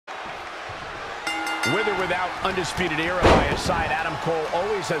With or without Undisputed Era by his side, Adam Cole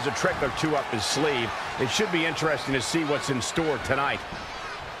always has a trick or two up his sleeve. It should be interesting to see what's in store tonight.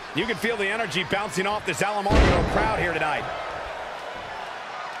 You can feel the energy bouncing off this Alamo crowd here tonight.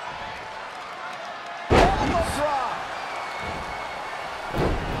 Drop.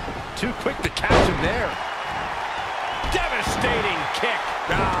 Too quick to catch him there. Devastating kick.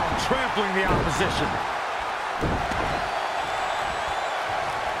 Now trampling the opposition.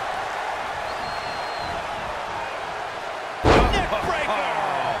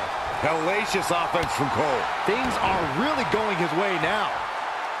 Hellacious offense from Cole. Things are really going his way now.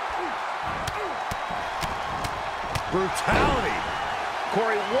 Brutality.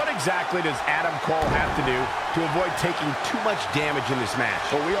 Corey, what exactly does Adam Cole have to do to avoid taking too much damage in this match?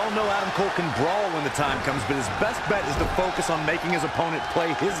 Well, we all know Adam Cole can brawl when the time comes, but his best bet is to focus on making his opponent play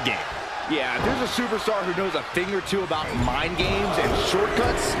his game. Yeah, if there's a superstar who knows a thing or two about mind games and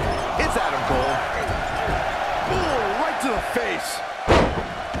shortcuts, it's Adam Cole. Ooh, right to the face.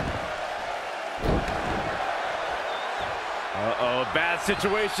 Uh-oh, bad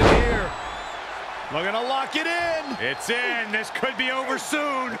situation here. Looking to lock it in. It's in. This could be over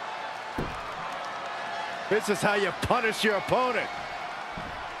soon. This is how you punish your opponent.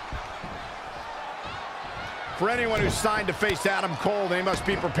 For anyone who's signed to face Adam Cole, they must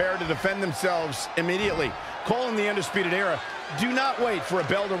be prepared to defend themselves immediately. Cole in the Undisputed Era, do not wait for a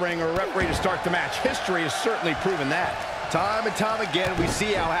bell to ring or a referee to start the match. History has certainly proven that. Time and time again, we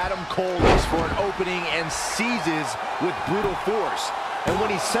see how Adam Cole looks for an opening and seizes with brutal force. And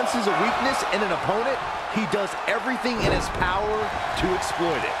when he senses a weakness in an opponent, he does everything in his power to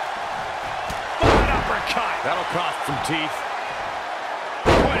exploit it. An uppercut. That'll cost some teeth.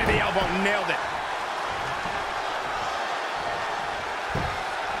 Point of the elbow, nailed it.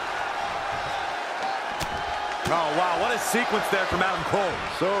 Oh, wow, what a sequence there from Adam Cole.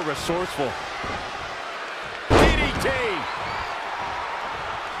 So resourceful. DDT.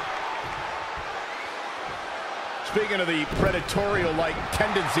 Speaking of the predatorial-like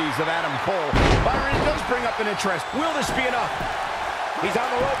tendencies of Adam Cole, Byron, it does bring up an interest. Will this be enough? He's on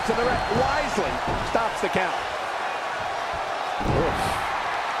the ropes, and the ref wisely stops the count. Oof.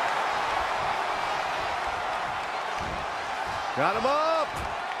 Got him up.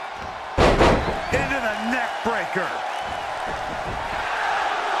 Into the neck breaker.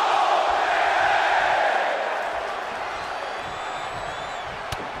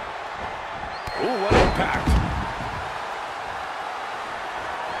 Ooh, what impact.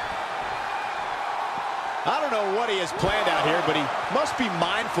 I don't know what he has planned out here, but he must be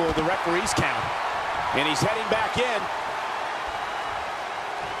mindful of the referee's count. And he's heading back in.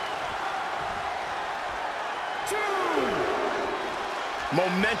 2.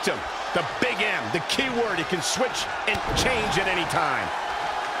 Momentum, the big M, the key word. He can switch and change at any time.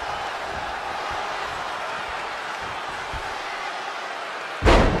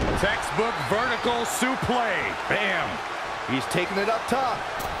 Textbook vertical suplex. Bam. He's taking it up top.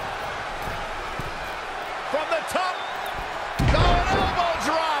 From the top. Oh, an elbow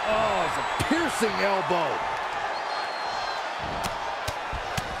drop. Oh, it's a piercing elbow.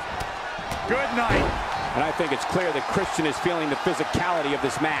 Good night. And I think it's clear that Christian is feeling the physicality of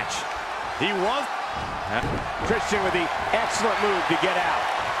this match. He was. Christian with the excellent move to get out.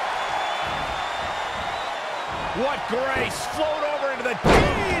 What grace. Float over into the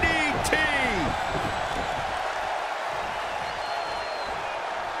DDT.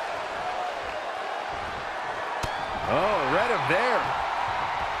 Oh, read him there.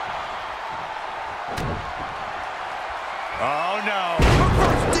 Oh, no.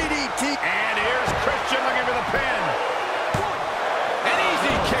 First DDT. And here's Christian looking for the pin. An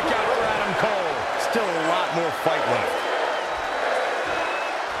easy kick out for Adam Cole. Still a lot more fight left.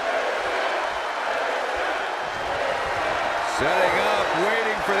 Setting up,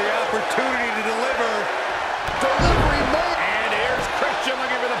 waiting for the opportunity to deliver. Delivery made. And here's Christian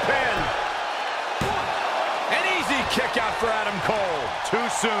looking for the pin. An easy kick out for Adam Cole. Too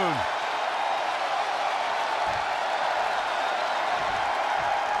soon.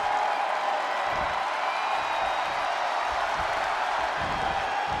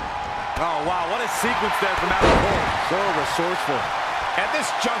 Oh, wow, what a sequence there from Adam Cole. So resourceful. At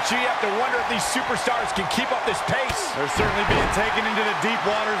this juncture, you have to wonder if these superstars can keep up this pace. They're certainly being taken into the deep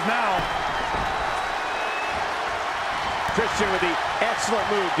waters now. Christian with the excellent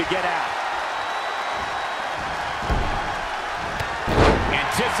move to get out.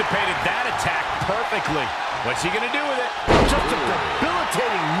 Anticipated that attack perfectly. What's he going to do with it? Just a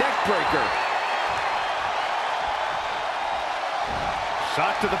debilitating neck breaker.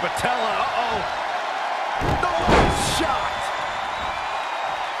 Shot to the patella. Uh-oh. No shot.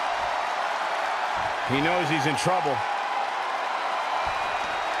 He knows he's in trouble.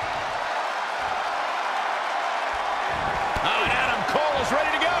 Oh, and Adam Cole is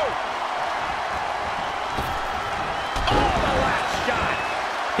ready to go. Oh, the last shot.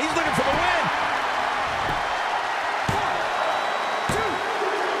 He's looking for the win. 1, 2,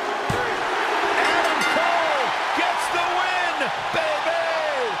 3. Adam Cole gets the win, baby.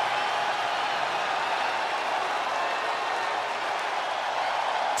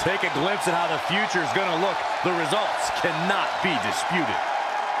 Take a glimpse at how the future is going to look. The results cannot be disputed.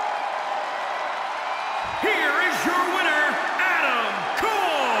 Here is your winner, Adam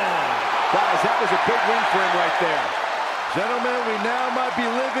Cole. Guys, that was a big win for him right there. Gentlemen, we now might be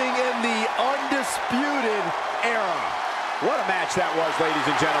living in the undisputed era. What a match that was, ladies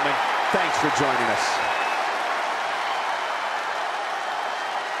and gentlemen. Thanks for joining us.